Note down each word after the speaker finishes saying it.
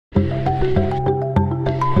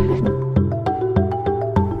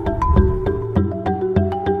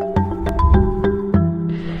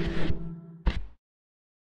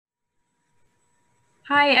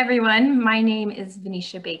Hi everyone, my name is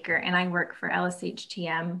Venetia Baker and I work for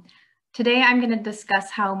LSHTM. Today I'm going to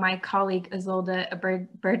discuss how my colleague Isolde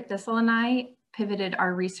Berthisel and I pivoted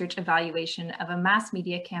our research evaluation of a mass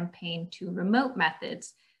media campaign to remote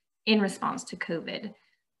methods in response to COVID.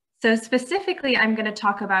 So specifically, I'm going to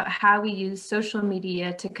talk about how we use social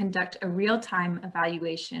media to conduct a real-time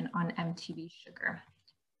evaluation on MTV Sugar.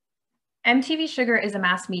 MTV Sugar is a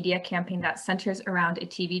mass media campaign that centers around a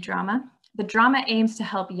TV drama. The drama aims to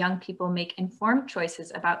help young people make informed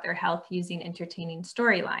choices about their health using entertaining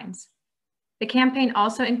storylines. The campaign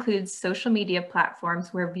also includes social media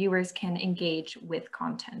platforms where viewers can engage with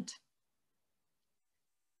content.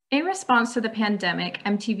 In response to the pandemic,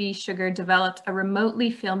 MTV Sugar developed a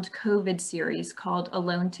remotely filmed COVID series called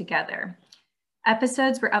Alone Together.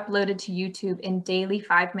 Episodes were uploaded to YouTube in daily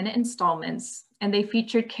 5-minute installments, and they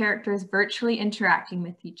featured characters virtually interacting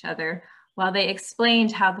with each other while they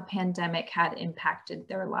explained how the pandemic had impacted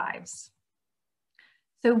their lives.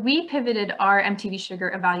 So we pivoted our MTV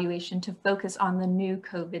Sugar evaluation to focus on the new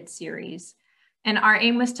COVID series. And our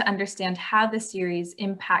aim was to understand how the series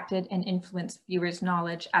impacted and influenced viewers'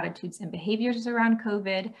 knowledge, attitudes, and behaviors around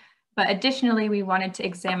COVID. But additionally, we wanted to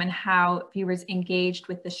examine how viewers engaged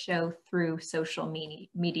with the show through social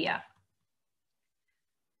media.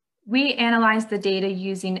 We analyzed the data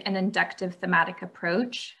using an inductive thematic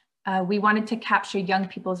approach. We wanted to capture young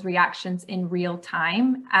people's reactions in real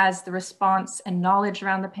time as the response and knowledge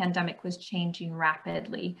around the pandemic was changing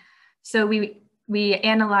rapidly. So we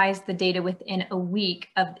analyzed the data within a week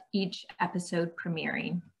of each episode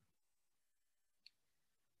premiering.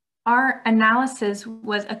 Our analysis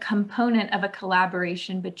was a component of a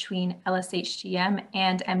collaboration between LSHTM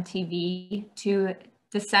and MTV to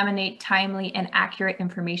disseminate timely and accurate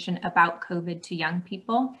information about COVID to young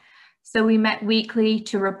people. So we met weekly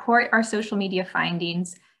to report our social media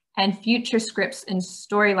findings, and future scripts and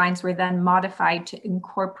storylines were then modified to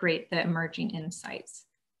incorporate the emerging insights.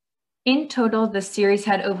 In total, the series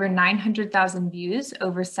had over 900,000 views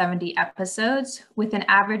over 70 episodes, with an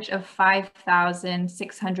average of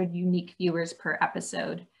 5,600 unique viewers per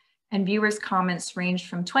episode. And viewers' comments ranged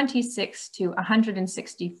from 26 to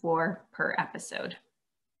 164 per episode.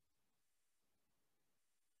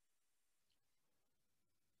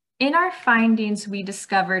 In our findings, we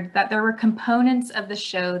discovered that there were components of the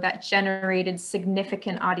show that generated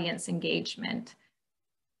significant audience engagement.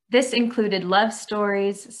 This included love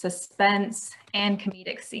stories, suspense, and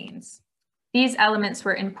comedic scenes. These elements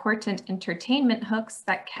were important entertainment hooks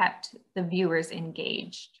that kept the viewers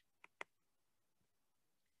engaged.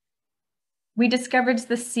 We discovered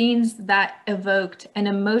the scenes that evoked an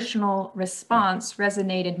emotional response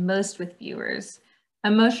resonated most with viewers.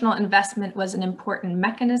 Emotional investment was an important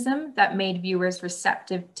mechanism that made viewers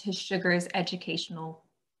receptive to Sugar's educational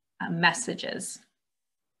messages.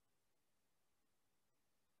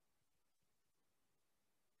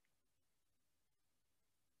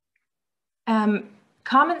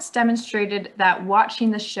 Comments demonstrated that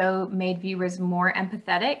watching the show made viewers more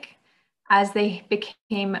empathetic as they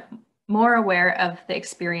became more aware of the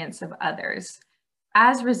experience of others.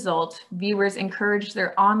 As a result, viewers encouraged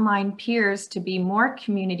their online peers to be more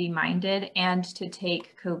community-minded and to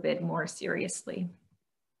take COVID more seriously.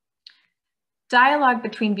 Dialogue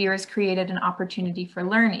between viewers created an opportunity for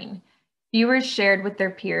learning. Viewers shared with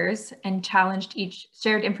their peers and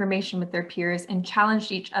shared information with their peers and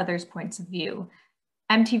challenged each other's points of view.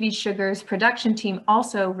 MTV Sugar's production team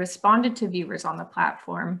also responded to viewers on the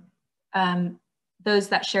platform, those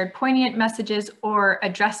that shared poignant messages or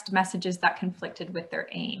addressed messages that conflicted with their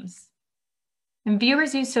aims. And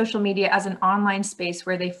viewers used social media as an online space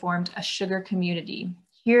where they formed a sugar community.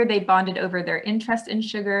 Here they bonded over their interest in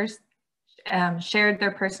sugars, shared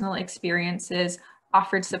their personal experiences,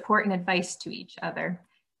 offered support and advice to each other,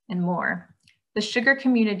 and more. The sugar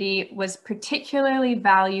community was particularly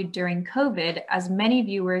valued during COVID as many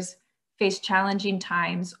viewers faced challenging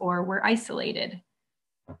times or were isolated.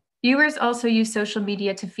 Viewers also used social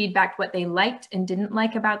media to feedback what they liked and didn't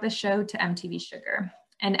like about the show to MTV Sugar,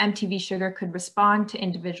 and MTV Sugar could respond to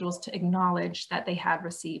individuals to acknowledge that they had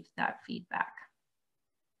received that feedback.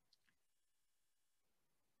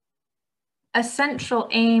 A central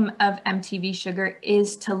aim of MTV Sugar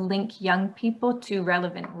is to link young people to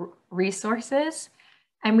relevant resources,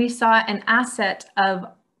 and we saw an asset of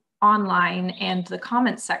online and the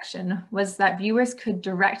comments section was that viewers could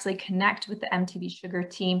directly connect with the MTV Sugar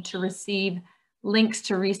team to receive links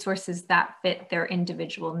to resources that fit their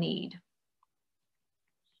individual need.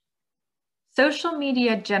 Social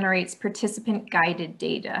media generates participant-guided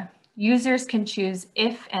data. Users can choose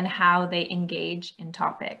if and how they engage in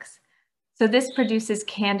topics. So this produces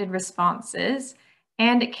candid responses,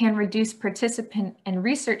 and it can reduce participant and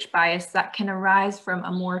research bias that can arise from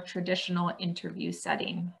a more traditional interview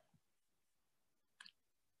setting.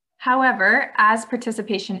 However, as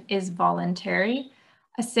participation is voluntary,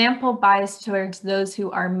 a sample bias towards those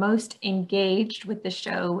who are most engaged with the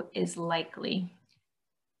show is likely.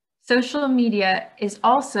 Social media is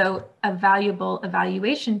also a valuable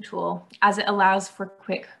evaluation tool as it allows for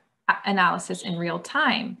quick analysis in real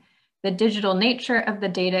time. The digital nature of the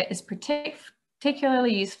data is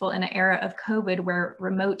particularly useful in an era of COVID where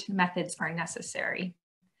remote methods are necessary.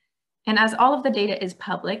 And as all of the data is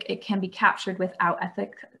public, it can be captured without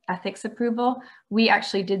ethics approval. We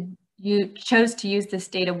actually chose to use this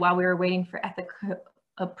data while we were waiting for ethics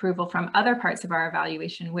approval from other parts of our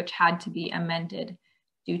evaluation, which had to be amended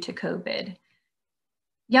due to COVID.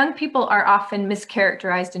 Young people are often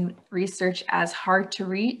mischaracterized in research as hard to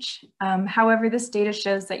reach. However, this data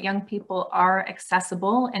shows that young people are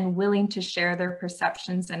accessible and willing to share their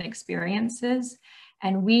perceptions and experiences.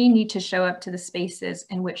 And we need to show up to the spaces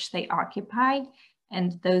in which they occupy,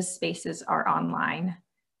 and those spaces are online.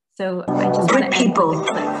 So I just want to end with a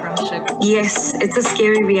clip from Sugar. Yes, it's a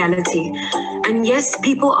scary reality. And yes,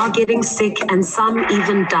 people are getting sick and some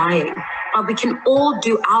even dying. But we can all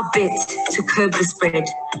do our bit to curb the spread.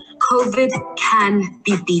 COVID can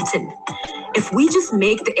be beaten. If we just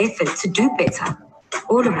make the effort to do better,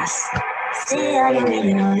 all of us.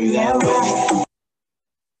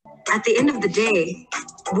 At the end of the day,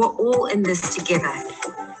 we're all in this together.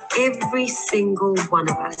 Every single one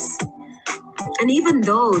of us. And even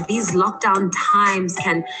though these lockdown times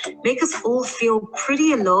can make us all feel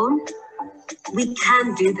pretty alone, we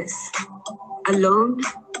can do this. Alone,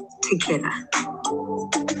 together.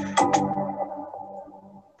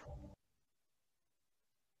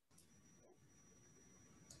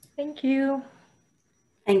 Thank you.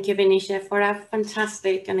 Thank you, Venetia, for a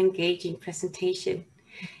fantastic and engaging presentation.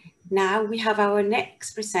 Now we have our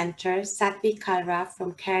next presenter, Sadhvi Kalra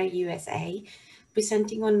from CARE USA,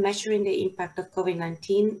 presenting on measuring the impact of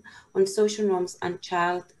COVID-19 on social norms and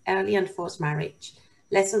child early and forced marriage,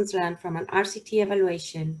 lessons learned from an RCT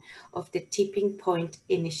evaluation of the Tipping Point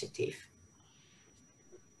Initiative.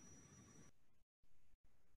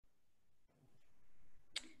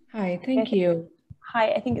 Hi, thank you.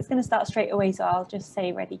 Hi, I think it's going to start straight away, so I'll just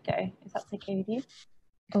say ready, go, if that's okay with you.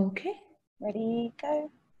 Okay. Ready,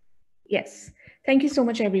 go. Yes. Thank you so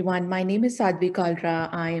much, everyone. My name is Sadhvi Kalra.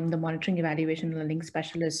 I am the Monitoring Evaluation Learning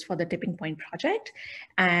Specialist for the Tipping Point Project.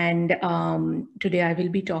 And today I will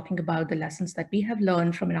be talking about the lessons that we have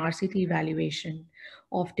learned from an RCT evaluation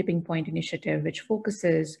of Tipping Point Initiative, which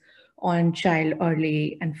focuses on child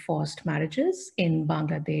early and forced marriages in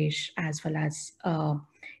Bangladesh as well as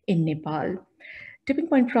in Nepal. Tipping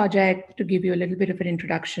Point Project, to give you a little bit of an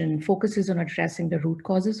introduction, focuses on addressing the root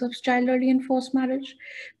causes of child early and forced marriage,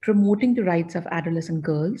 promoting the rights of adolescent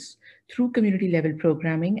girls through community-level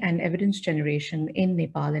programming and evidence generation in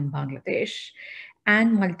Nepal and Bangladesh,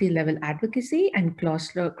 and multi-level advocacy and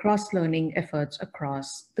cross-learning efforts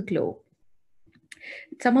across the globe.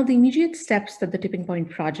 Some of the immediate steps that the Tipping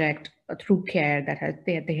Point Project, through CARE, that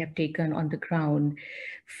they have taken on the ground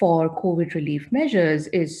for COVID relief measures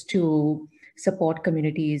is to support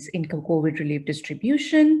communities in COVID relief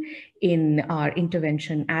distribution, in our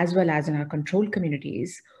intervention, as well as in our control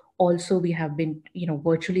communities. Also, we have been,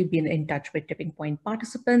 virtually been in touch with Tipping Point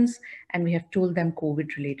participants, and we have told them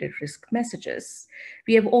COVID-related risk messages.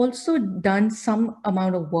 We have also done some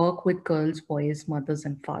amount of work with girls, boys, mothers,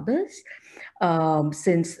 and fathers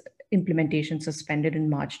since implementation suspended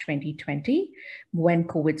in March 2020 when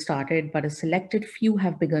COVID started, but a selected few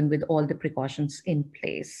have begun with all the precautions in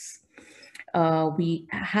place. We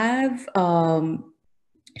have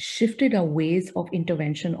shifted our ways of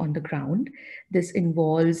intervention on the ground. This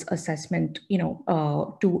involves assessment, we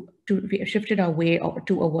have shifted our way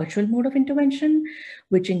to a virtual mode of intervention,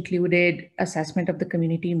 which included assessment of the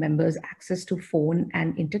community members' access to phone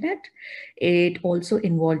and internet. It also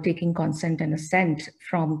involved taking consent and assent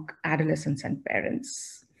from adolescents and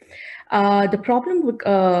parents. The problem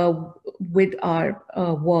with our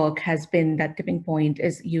work has been that Tipping Point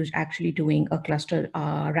is actually doing a cluster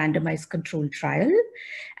randomized controlled trial,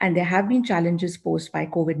 and there have been challenges posed by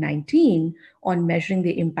COVID-19 on measuring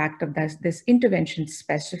the impact of this intervention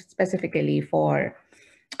specifically for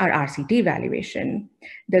our RCT evaluation.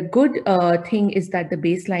 The good thing is that the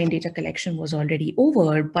baseline data collection was already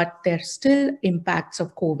over, but there's still impacts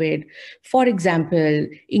of COVID. For example,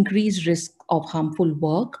 increased risk of harmful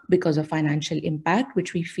work because of financial impact,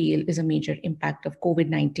 which we feel is a major impact of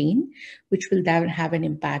COVID-19, which will then have an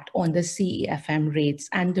impact on the CEFM rates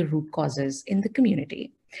and the root causes in the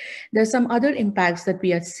community. There's some other impacts that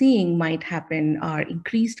we are seeing might happen are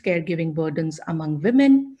increased caregiving burdens among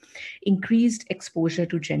women, increased exposure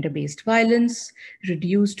to gender-based violence,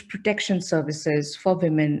 reduced protection services for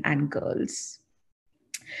women and girls.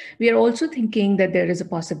 We are also thinking that there is a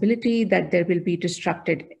possibility that there will be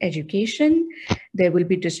disrupted education, there will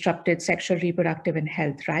be disrupted sexual, reproductive, and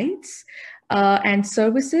health rights, and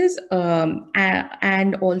services,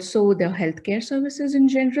 and also the healthcare services in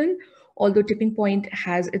general. Although Tipping Point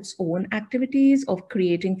has its own activities of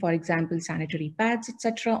creating, for example, sanitary pads,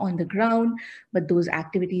 etc., on the ground, but those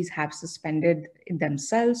activities have suspended in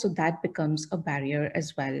themselves, so that becomes a barrier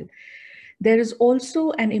as well. There is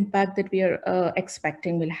also an impact that we are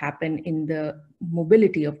expecting will happen in the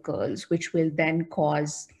mobility of girls, which will then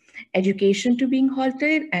cause education to being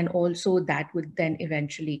halted, and also that would then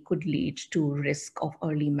eventually could lead to risk of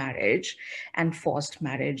early marriage and forced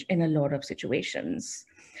marriage in a lot of situations.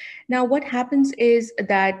 Now, what happens is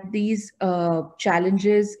that these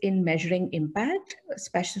challenges in measuring impact,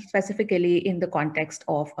 specifically in the context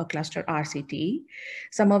of a cluster RCT,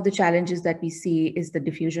 some of the challenges that we see is the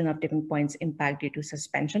diffusion of Tipping Point's impact due to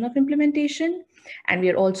suspension of implementation. And we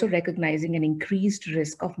are also recognizing an increased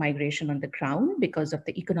risk of migration on the ground because of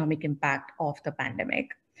the economic impact of the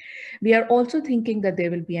pandemic. We are also thinking that there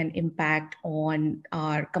will be an impact on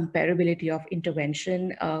our comparability of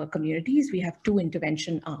intervention communities. We have two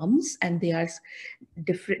intervention arms, and they are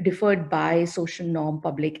differed by social norm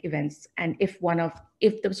public events. And if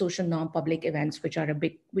the social norm public events, which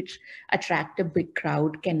attract a big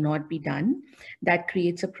crowd, cannot be done, that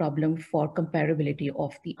creates a problem for comparability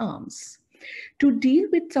of the arms. To deal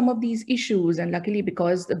with some of these issues, and luckily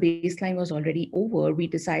because the baseline was already over, we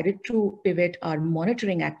decided to pivot our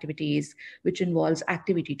monitoring activities, which involves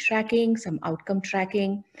activity tracking, some outcome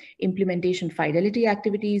tracking, implementation fidelity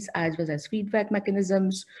activities, as well as feedback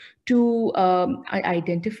mechanisms to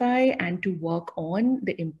identify and to work on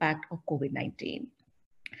the impact of COVID-19.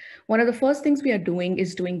 One of the first things we are doing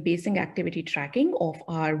is doing basic activity tracking of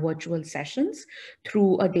our virtual sessions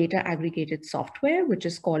through a data aggregated software, which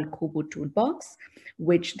is called Kobo Toolbox,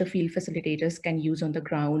 which the field facilitators can use on the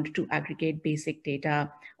ground to aggregate basic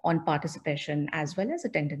data on participation as well as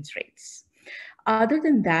attendance rates. Other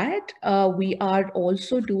than that, we are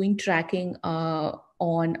also doing tracking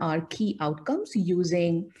on our key outcomes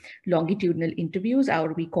using longitudinal interviews,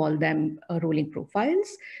 or we call them rolling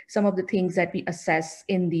profiles. Some of the things that we assess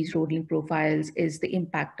in these rolling profiles is the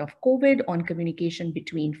impact of COVID on communication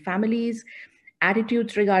between families,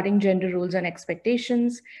 attitudes regarding gender roles and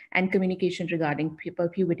expectations, and communication regarding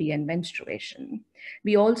puberty and menstruation.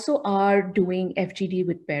 We also are doing FGD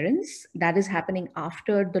with parents. That is happening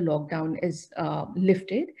after the lockdown is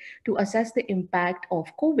lifted to assess the impact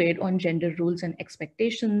of COVID on gender roles and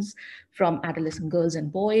expectations from adolescent girls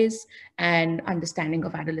and boys, and understanding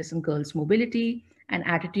of adolescent girls' mobility and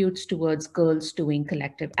attitudes towards girls doing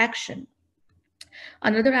collective action.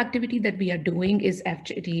 Another activity that we are doing is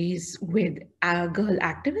FGDs with girl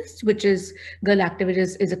activists, which is girl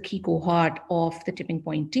activists is a key cohort of the Tipping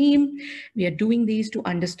Point team. We are doing these to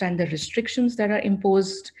understand the restrictions that are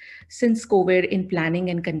imposed since COVID in planning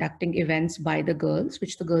and conducting events by the girls,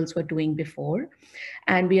 which the girls were doing before.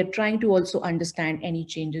 And we are trying to also understand any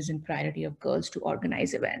changes in priority of girls to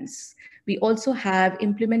organize events. We also have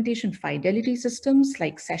implementation fidelity systems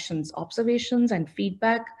like sessions, observations, and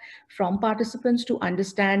feedback from participants to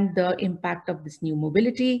understand the impact of this new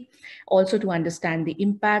mobility, also to understand the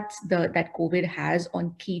impacts that COVID has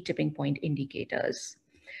on key tipping point indicators.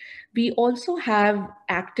 We also have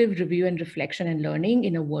active review and reflection and learning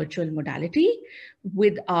in a virtual modality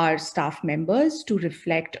with our staff members to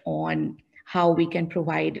reflect on how we can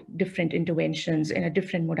provide different interventions in a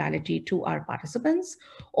different modality to our participants.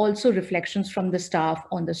 Also reflections from the staff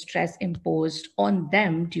on the stress imposed on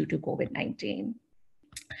them due to COVID-19.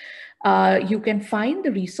 You can find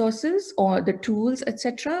the resources or the tools,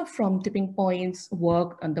 etc., from Tipping Point's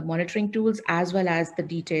work on the monitoring tools, as well as the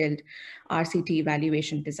detailed RCT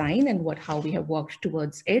evaluation design and how we have worked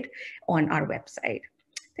towards it on our website.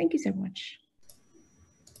 Thank you so much.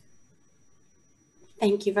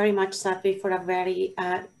 Thank you very much, Sadhvi, for a very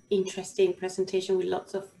interesting presentation with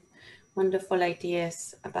lots of wonderful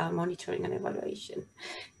ideas about monitoring and evaluation.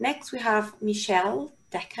 Next, we have Michele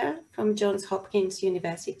Decker from Johns Hopkins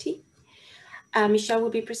University. Michele will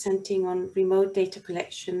be presenting on remote data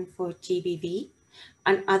collection for GBV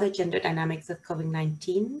and other gender dynamics of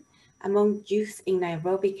COVID-19 among youth in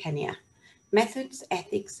Nairobi, Kenya, methods,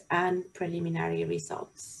 ethics, and preliminary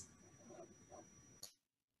results.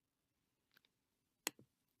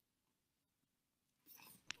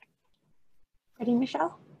 Ready,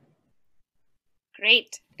 Michele?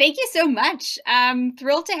 Great. Thank you so much. I'm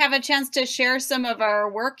thrilled to have a chance to share some of our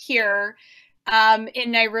work here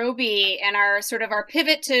in Nairobi and our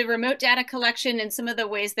pivot to remote data collection and some of the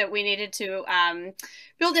ways that we needed to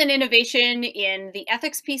build an innovation in the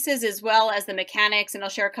ethics pieces as well as the mechanics. And I'll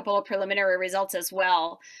share a couple of preliminary results as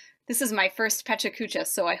well. This is my first PechaKucha,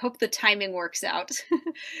 so I hope the timing works out.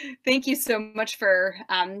 Thank you so much for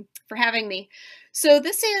having me. So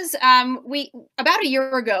this is, about a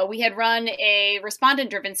year ago, we had run a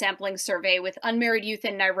respondent-driven sampling survey with unmarried youth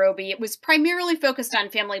in Nairobi. It was primarily focused on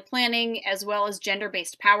family planning as well as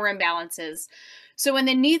gender-based power imbalances. So when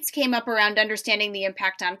the needs came up around understanding the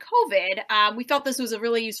impact on COVID, we felt this was a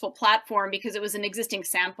really useful platform because it was an existing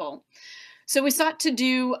sample. So we sought to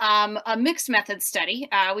do a mixed method study.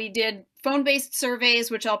 We did phone-based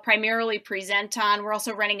surveys, which I'll primarily present on. We're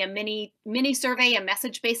also running a mini survey, a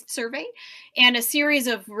message-based survey, and a series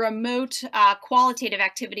of remote qualitative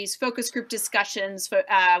activities, focus group discussions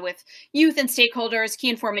with youth and stakeholders, key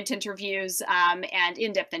informant interviews, and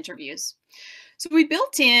in-depth interviews. So we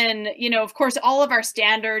built in, of course, all of our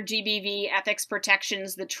standard GBV ethics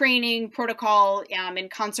protections, the training protocol in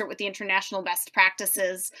concert with the international best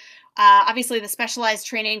practices. Obviously, the specialized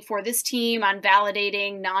training for this team on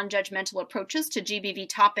validating non-judgmental approaches to GBV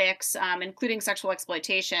topics, including sexual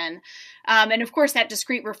exploitation, and of course, that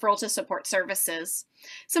discrete referral to support services.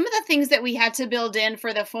 Some of the things that we had to build in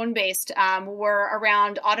for the phone-based were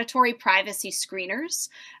around auditory privacy screeners.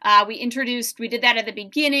 We did that at the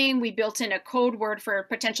beginning. We built in a code word for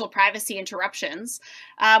potential privacy interruptions.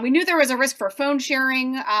 We knew there was a risk for phone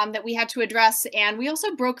sharing that we had to address, and we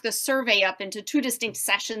also broke the survey up into 2 distinct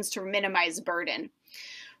sessions to minimize burden.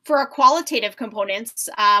 For our qualitative components,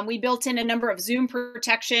 we built in a number of Zoom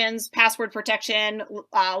protections, password protection,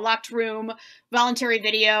 locked room, voluntary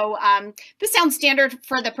video. This sounds standard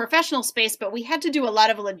for the professional space, but we had to do a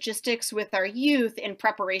lot of logistics with our youth in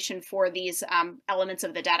preparation for these elements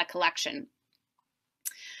of the data collection.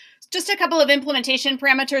 Just a couple of implementation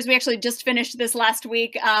parameters. We actually just finished this last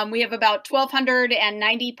week. We have about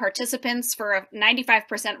 1,290 participants for a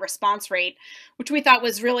 95% response rate, which we thought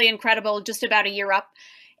was really incredible, just about a year up.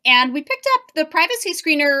 And we picked up, the privacy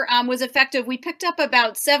screener was effective. We picked up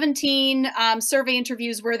about 17 survey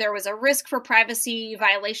interviews where there was a risk for privacy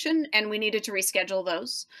violation, and we needed to reschedule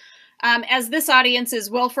those. As this audience is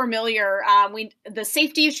well familiar, the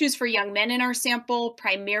safety issues for young men in our sample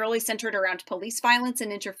primarily centered around police violence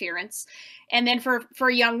and interference. And then for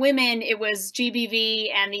young women, it was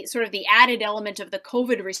GBV and the added element of the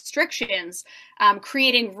COVID restrictions,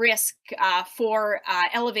 creating risk for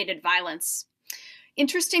elevated violence.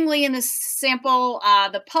 Interestingly, in this sample,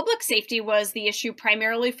 the public safety was the issue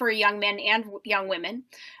primarily for young men and young women.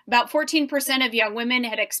 About 14% of young women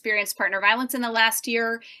had experienced partner violence in the last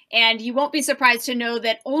year, and you won't be surprised to know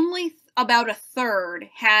that only about a third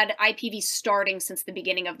had IPV starting since the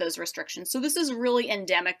beginning of those restrictions. So this is really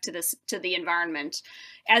endemic to the environment,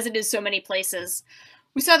 as it is so many places.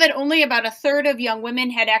 We saw that only about a third of young women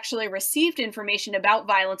had actually received information about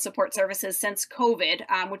violence support services since COVID,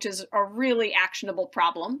 which is a really actionable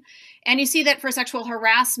problem. And you see that for sexual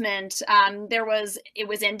harassment, it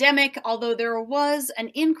was endemic, although there was an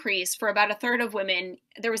increase for about a third of women.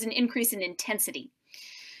 There was an increase in intensity.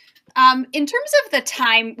 In terms of the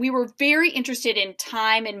time, we were very interested in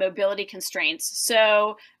time and mobility constraints.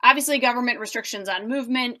 So obviously government restrictions on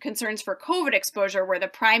movement, concerns for COVID exposure were the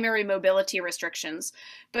primary mobility restrictions.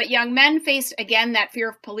 But young men faced, again, that fear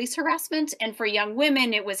of police harassment. And for young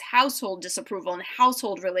women, it was household disapproval and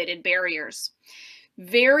household-related barriers.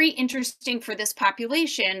 Very interesting for this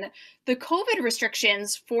population, the COVID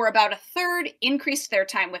restrictions for about a third increased their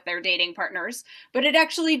time with their dating partners, but it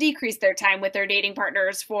actually decreased their time with their dating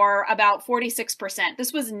partners for about 46%.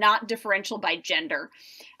 This was not differential by gender.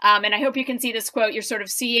 And I hope you can see this quote. You're sort of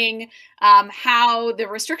seeing how the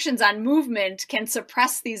restrictions on movement can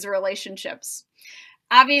suppress these relationships.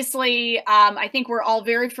 Obviously, I think we're all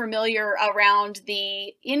very familiar around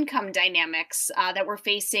the income dynamics that we're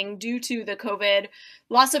facing due to the COVID,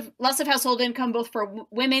 loss of household income, both for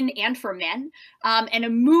women and for men, and a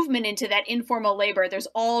movement into that informal labor. There's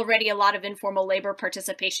already a lot of informal labor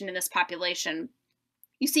participation in this population.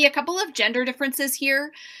 You see a couple of gender differences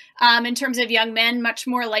here in terms of young men, much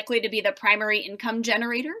more likely to be the primary income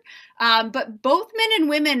generator. But both men and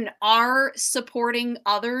women are supporting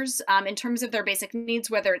others in terms of their basic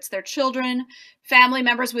needs, whether it's their children, family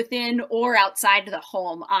members within or outside the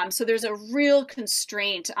home. So there's a real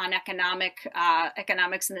constraint on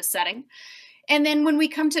economics in this setting. And then when we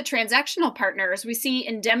come to transactional partners, we see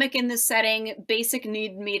endemic in this setting, basic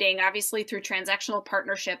need meeting, obviously through transactional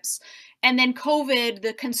partnerships. And then COVID,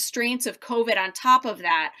 the constraints of COVID on top of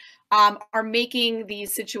that are making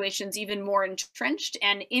these situations even more entrenched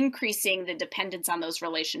and increasing the dependence on those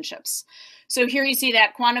relationships. So here you see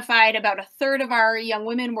that quantified, about a third of our young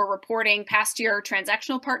women were reporting past year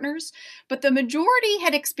transactional partners, but the majority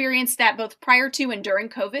had experienced that both prior to and during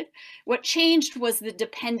COVID. What changed was the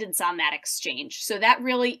dependence on that exchange. So that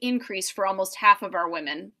really increased for almost half of our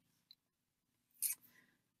women.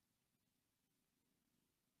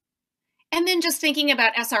 And then just thinking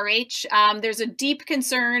about SRH, there's a deep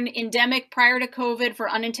concern endemic prior to COVID for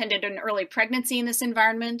unintended and early pregnancy in this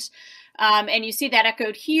environment. And you see that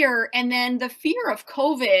echoed here. And then the fear of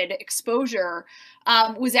COVID exposure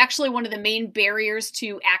was actually one of the main barriers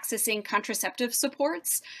to accessing contraceptive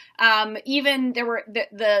supports. Even there were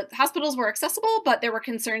the hospitals were accessible, but there were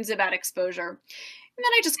concerns about exposure. And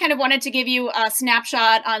then I just kind of wanted to give you a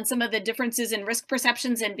snapshot on some of the differences in risk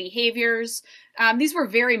perceptions and behaviors. These were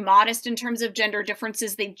very modest in terms of gender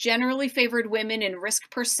differences. They generally favored women in risk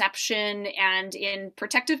perception and in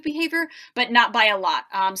protective behavior, but not by a lot.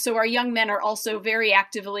 So our young men are also very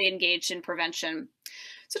actively engaged in prevention.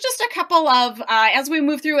 So just a couple of, as we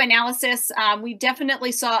move through analysis, we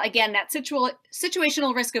definitely saw, again, that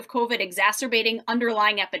situational risk of COVID exacerbating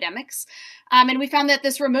underlying epidemics. And we found that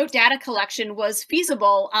this remote data collection was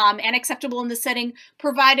feasible and acceptable in the setting,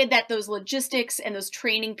 provided that those logistics and those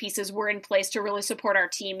training pieces were in place to really support our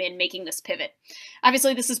team in making this pivot.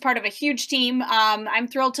 Obviously, this is part of a huge team. I'm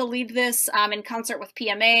thrilled to lead this in concert with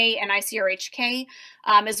PMA and ICRHK,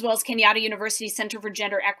 as well as Kenyatta University Center for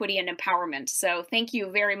Gender Equity and Empowerment. So thank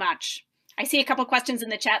you very much. I see a couple questions in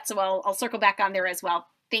the chat, so I'll circle back on there as well.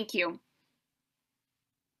 Thank you.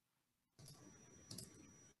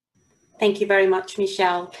 Thank you very much,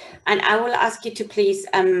 Michelle. And I will ask you to please,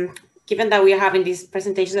 given that we are having these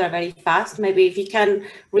presentations that are very fast, maybe if you can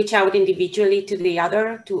reach out individually to the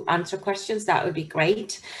other to answer questions, that would be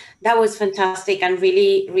great. That was fantastic and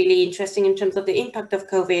really, really interesting in terms of the impact of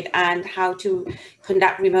COVID and how to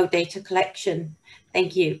conduct remote data collection.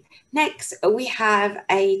 Thank you. Next, we have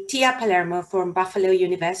Tia Palermo from Buffalo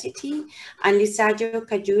University and Lusajo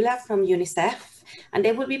Kajula from UNICEF. And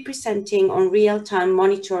they will be presenting on real-time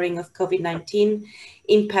monitoring of COVID-19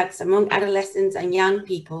 impacts among adolescents and young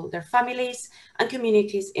people, their families, and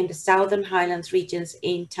communities in the Southern Highlands regions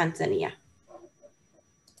in Tanzania.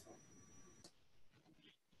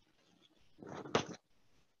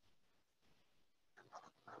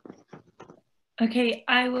 Okay,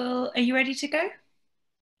 are you ready to go?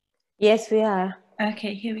 Yes, we are.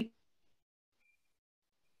 Okay, here we go.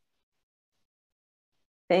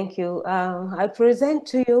 Thank you. I present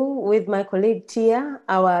to you with my colleague Tia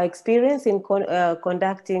our experience in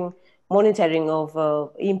conducting monitoring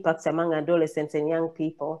of impacts among adolescents and young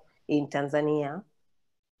people in Tanzania.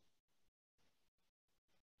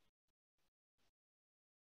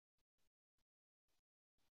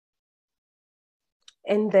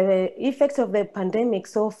 And the effects of the pandemic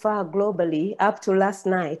so far globally, up to last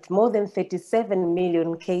night, more than 37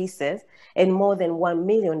 million cases and more than 1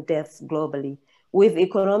 million deaths globally, with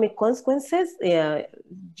economic consequences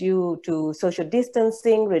due to social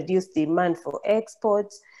distancing, reduced demand for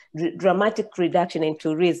exports, dramatic reduction in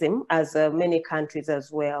tourism, as many countries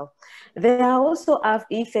as well. There are also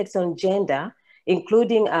effects on gender,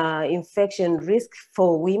 including infection risk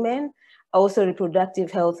for women, also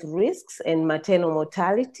reproductive health risks and maternal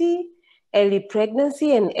mortality, early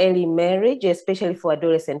pregnancy and early marriage, especially for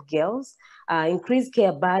adolescent girls, increased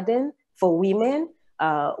care burden for women.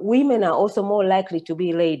 Women are also more likely to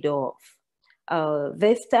be laid off.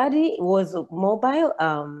 The study was mobile,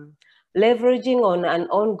 leveraging on an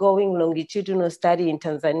ongoing longitudinal study in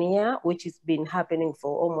Tanzania, which has been happening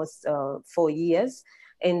for almost 4 years.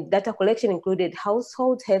 And data collection included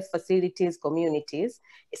household health facilities, communities.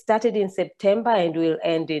 It started in September and will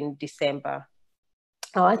end in December.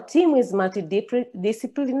 Our team is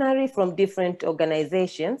multidisciplinary from different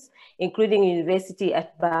organizations, including University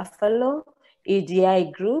at Buffalo,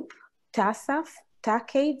 EDI Group, TASAF,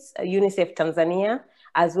 TACAIDS, UNICEF Tanzania,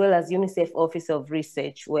 as well as UNICEF Office of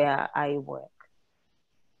Research, where I work.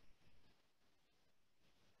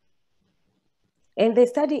 And the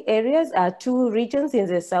study areas are 2 regions in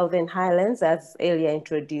the Southern Highlands, as earlier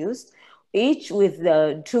introduced. each with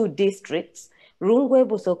 2 districts, Rungwe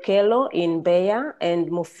Busokelo in Beya and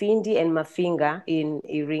Mufindi and Mafinga in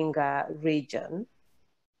Iringa region.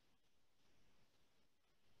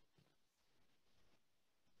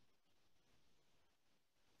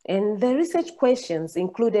 And the research questions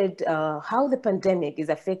included how the pandemic is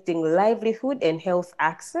affecting livelihood and health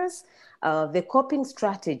access, the coping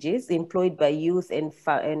strategies employed by youth and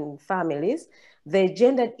families, the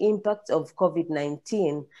gendered impact of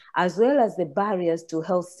COVID-19, as well as the barriers to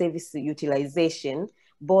health service utilization,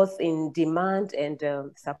 both in demand and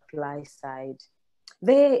supply side.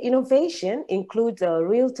 The innovation includes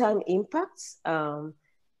real-time impacts,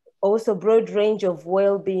 also broad range of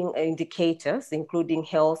well-being indicators, including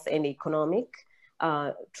health and economic,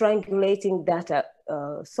 triangulating data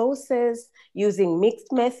sources, using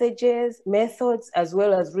mixed methods, as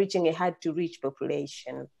well as reaching a hard-to-reach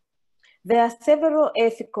population. There are several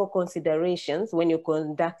ethical considerations when you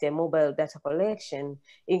conduct a mobile data collection,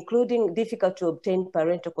 including difficult to obtain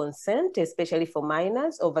parental consent, especially for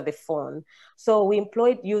minors over the phone. So we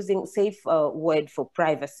employed using safe word for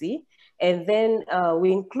privacy. And then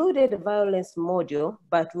we included a violence module,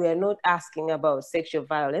 but we are not asking about sexual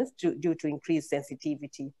violence due to increased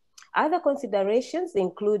sensitivity. Other considerations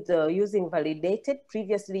include using validated,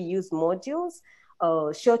 previously used modules,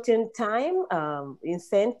 shortened time,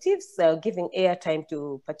 incentives, giving airtime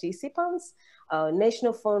to participants,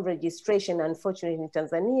 national phone registration. Unfortunately, in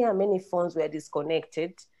Tanzania, many phones were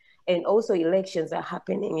disconnected, and also elections are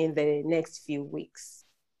happening in the next few weeks.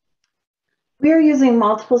 We are using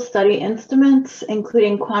multiple study instruments,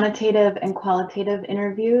 including quantitative and qualitative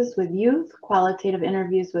interviews with youth, qualitative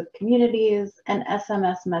interviews with communities, and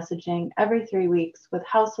SMS messaging every 3 weeks with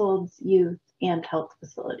households, youth, and health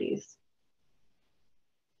facilities.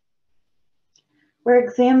 We're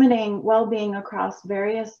examining well-being across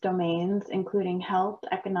various domains, including health,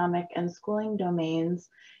 economic, and schooling domains,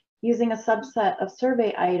 using a subset of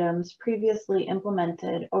survey items previously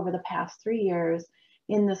implemented over the past 3 years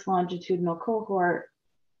in this longitudinal cohort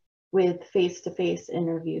with face-to-face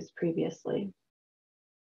interviews previously.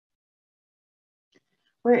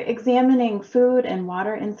 We're examining food and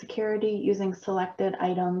water insecurity using selected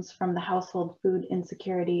items from the Household Food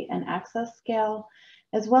Insecurity and Access Scale,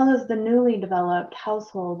 as well as the newly developed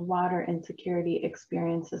Household Water Insecurity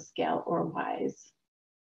Experiences Scale, or WISE.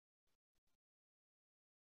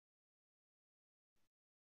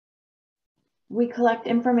 We collect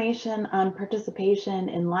information on participation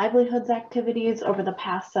in livelihoods activities over the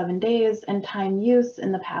past 7 days and time use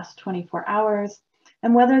in the past 24 hours,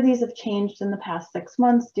 and whether these have changed in the past 6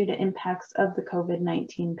 months due to impacts of the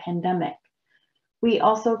COVID-19 pandemic. We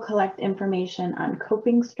also collect information on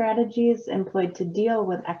coping strategies employed to deal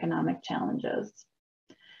with economic challenges.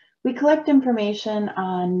 We collect information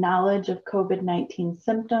on knowledge of COVID-19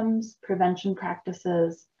 symptoms, prevention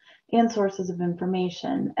practices, and sources of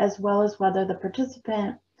information, as well as whether the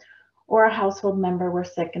participant or a household member were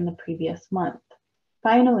sick in the previous month.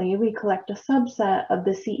 Finally, we collect a subset of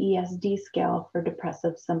the CESD scale for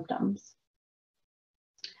depressive symptoms.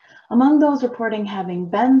 Among those reporting having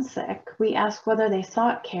been sick, we ask whether they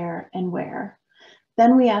sought care and where.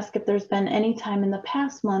 Then we ask if there's been any time in the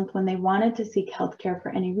past month when they wanted to seek healthcare for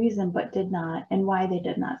any reason but did not, and why they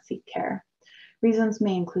did not seek care. Reasons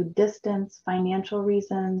may include distance, financial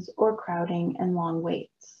reasons, or crowding and long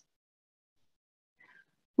waits.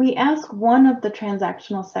 We ask one of the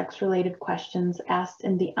transactional sex-related questions asked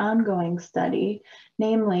in the ongoing study,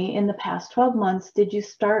 namely, in the past 12 months, did you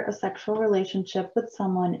start a sexual relationship with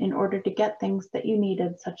someone in order to get things that you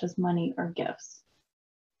needed, such as money or gifts?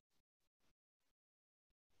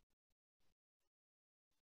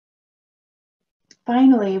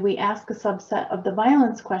 Finally, we ask a subset of the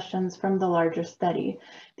violence questions from the larger study.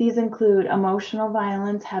 These include emotional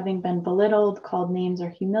violence, having been belittled, called names, or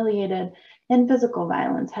humiliated, and physical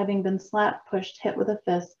violence, having been slapped, pushed, hit with a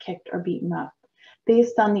fist, kicked, or beaten up.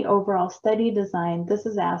 Based on the overall study design, this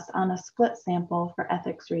is asked on a split sample for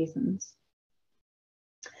ethics reasons.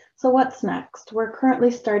 So what's next? We're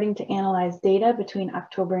currently starting to analyze data between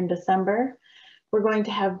October and December. We're going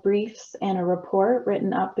to have briefs and a report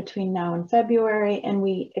written up between now and February, and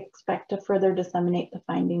we expect to further disseminate the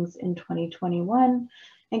findings in 2021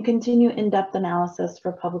 and continue in-depth analysis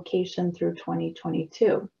for publication through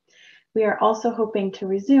 2022. We are also hoping to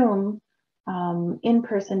resume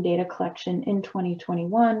in-person data collection in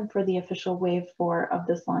 2021 for the official wave 4 of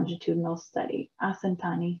this longitudinal study.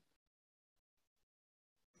 Asantani.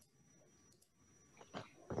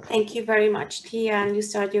 Thank you very much, Tia and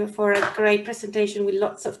Lusajo, for a great presentation with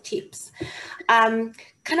lots of tips.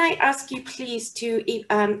 Can I ask you please to,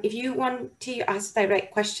 if you want to ask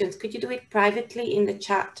direct questions, could you do it privately in the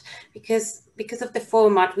chat? Because of the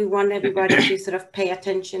format, we want everybody to sort of pay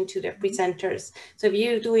attention to the presenters. So if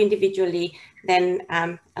you do individually, then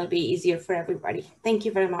it'll be easier for everybody. Thank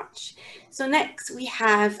you very much. So next we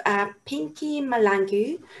have Pinky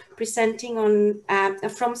Mahlangu presenting on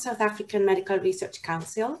from South African Medical Research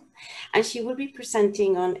Council, and she will be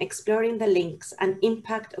presenting on exploring the links and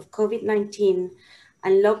impact of COVID-19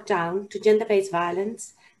 and lockdown to gender-based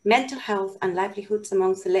violence, mental health and livelihoods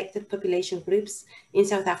among selected population groups in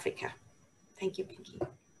South Africa. Thank you, Pinky.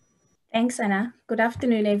 Thanks, Anna. Good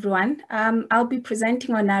afternoon, everyone. I'll be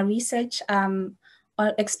presenting on our research on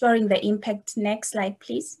exploring the impact. Next slide,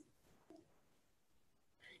 please.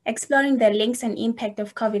 Exploring the links and impact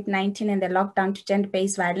of COVID-19 and the lockdown to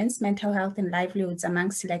gender-based violence, mental health and livelihoods among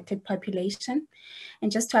selected population.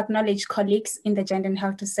 And just to acknowledge colleagues in the Gender and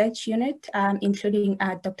Health Research Unit, including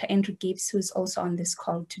Dr. Andrew Gibbs, who's also on this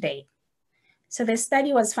call today. So the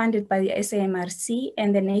study was funded by the SAMRC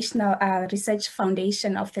and the National Research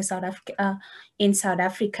Foundation of the in South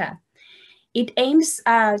Africa. It aims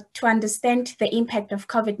to understand the impact of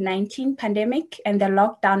COVID-19 pandemic and the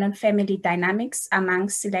lockdown on family dynamics among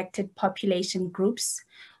selected population groups.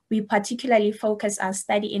 We particularly focus our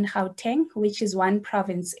study in Gauteng, which is one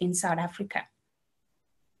province in South Africa.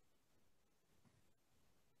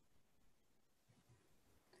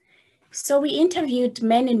 So we interviewed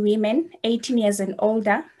men and women 18 years and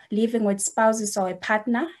older, living with spouses or a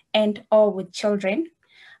partner and or with children.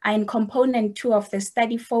 And component 2 of the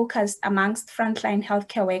study focused amongst frontline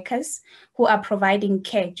healthcare workers who are providing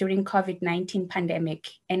care during COVID-19 pandemic.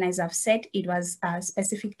 And as I've said, it was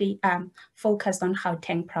specifically focused on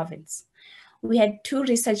Gauteng province. We had 2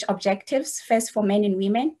 research objectives, first for men and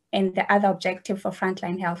women, and the other objective for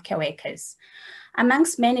frontline healthcare workers.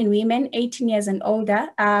 Amongst men and women 18 years and older,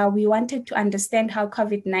 we wanted to understand how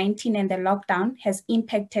COVID-19 and the lockdown has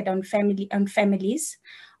impacted on families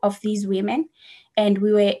of these women. And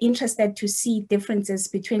we were interested to see differences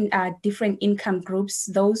between different income groups,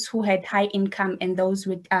 those who had high income and those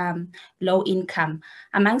with low income.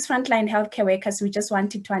 Amongst frontline healthcare workers, we just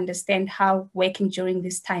wanted to understand how working during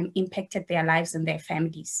this time impacted their lives and their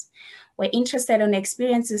families. We're interested in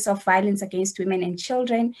experiences of violence against women and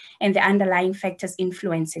children and the underlying factors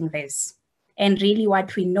influencing this. And really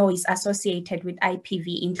what we know is associated with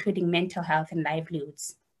IPV, including mental health and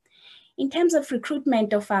livelihoods. In terms of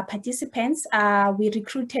recruitment of our participants, we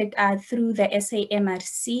recruited through the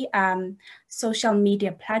SAMRC social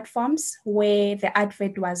media platforms where the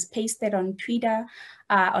advert was pasted on Twitter,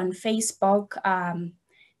 on Facebook.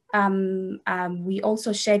 We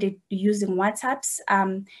also shared it using WhatsApps.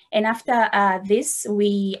 And after this,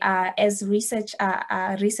 we, as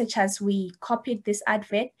researchers, we copied this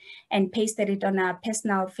advert and pasted it on our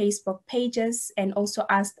personal Facebook pages and also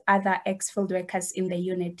asked other ex-field workers in the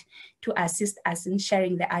unit to assist us in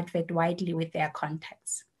sharing the advert widely with their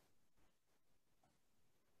contacts.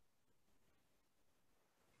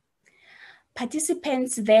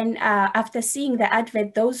 Participants then, after seeing the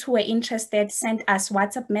advert, those who were interested sent us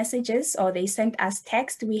WhatsApp messages or they sent us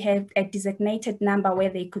text. We have a designated number where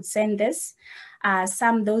they could send this.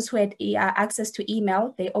 Those who had access to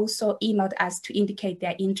email, they also emailed us to indicate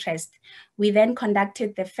their interest. We then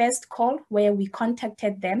conducted the first call where we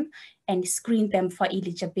contacted them and screened them for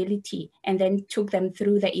eligibility and then took them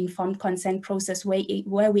through the informed consent process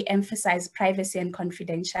where we emphasize privacy and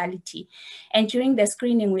confidentiality. And during the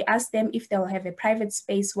screening, we asked them if they'll have a private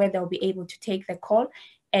space where they'll be able to take the call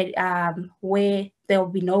and where there'll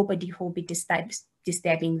be nobody who will be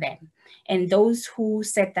disturbing them. And those who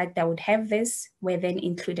said that they would have this were then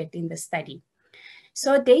included in the study.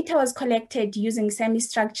 So data was collected using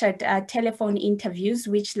semi-structured telephone interviews,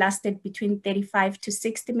 which lasted between 35 to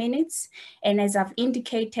 60 minutes. And as I've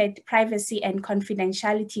indicated, privacy and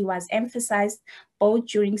confidentiality was emphasized both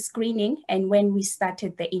during screening and when we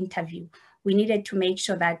started the interview. We needed to make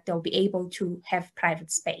sure that they'll be able to have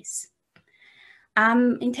private space.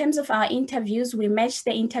 In terms of our interviews, we matched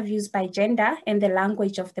the interviews by gender and the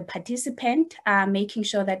language of the participant, making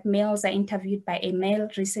sure that males are interviewed by a male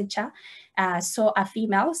researcher, so are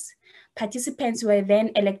females. Participants were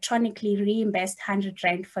then electronically reimbursed 100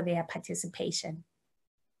 Rand for their participation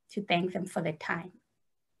to thank them for the time.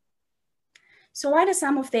 So what are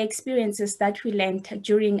some of the experiences that we learned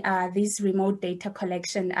during these remote data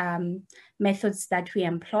collection methods that we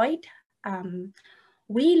employed?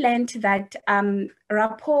 We learned that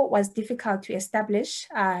rapport was difficult to establish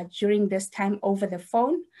during this time over the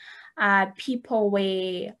phone. People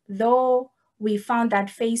were, though we found that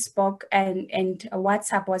Facebook and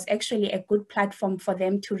WhatsApp was actually a good platform for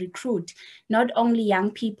them to recruit not only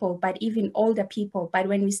young people, but even older people. But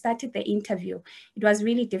when we started the interview, it was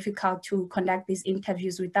really difficult to conduct these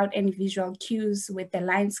interviews without any visual cues, with the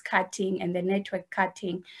lines cutting and the network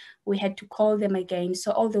cutting. We had to call them again.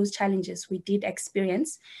 So all those challenges we did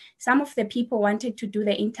experience. Some of the people wanted to do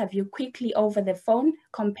the interview quickly over the phone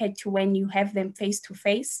compared to when you have them face to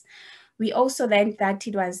face. We also learned that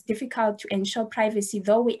it was difficult to ensure privacy,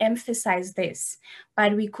 though we emphasized this,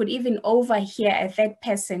 but we could even overhear a third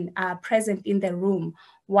person present in the room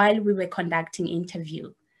while we were conducting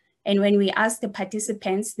interview. And when we asked the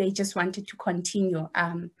participants, they just wanted to continue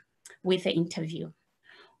with the interview.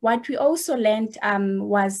 What we also learned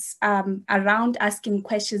was around asking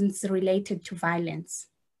questions related to violence.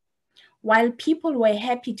 While people were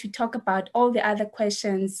happy to talk about all the other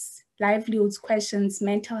questions, livelihoods questions,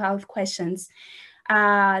 mental health questions,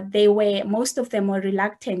 most of them were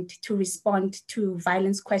reluctant to respond to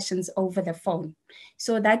violence questions over the phone.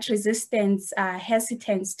 So that resistance,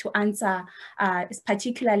 hesitance to answer,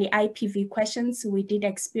 particularly IPV questions, we did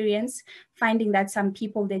experience, finding that some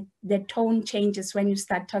people, the tone changes when you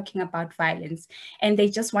start talking about violence, and they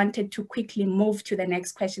just wanted to quickly move to the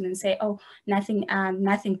next question and say, oh, nothing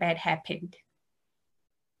bad happened.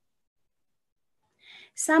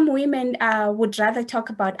 Some women would rather talk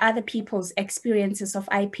about other people's experiences of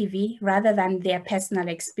IPV rather than their personal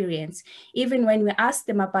experience. Even when we asked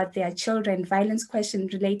them about their children, violence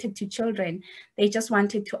questions related to children, they just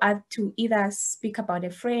wanted to either speak about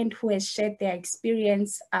a friend who has shared their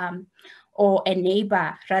experience or a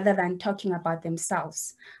neighbor rather than talking about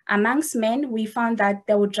themselves. Amongst men, we found that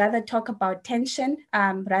they would rather talk about tension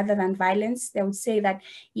rather than violence. They would say that,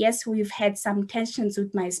 yes, we've had some tensions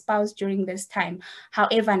with my spouse during this time.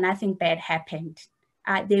 However, nothing bad happened.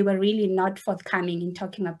 They were really not forthcoming in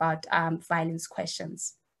talking about violence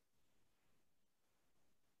questions.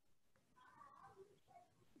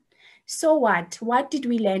 So what did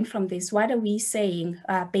we learn from this? What are we saying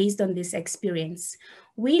based on this experience?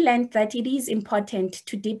 We learned that it is important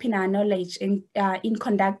to deepen our knowledge in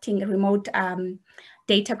conducting remote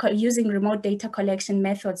using remote data collection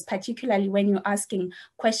methods, particularly when you're asking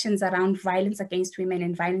questions around violence against women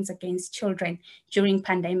and violence against children during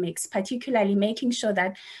pandemics, particularly making sure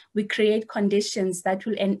that we create conditions that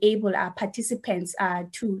will enable our participants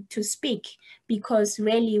to speak, because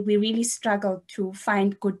really, we really struggle to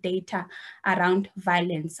find good data around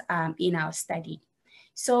violence in our study.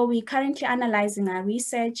 So we're currently analyzing our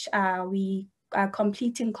research. We are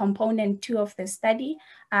completing component 2 of the study.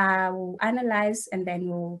 We'll analyze and then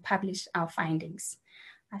we'll publish our findings.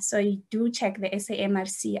 So you do check the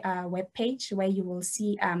SAMRC webpage where you will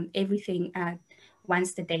see everything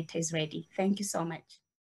once the data is ready. Thank you so much.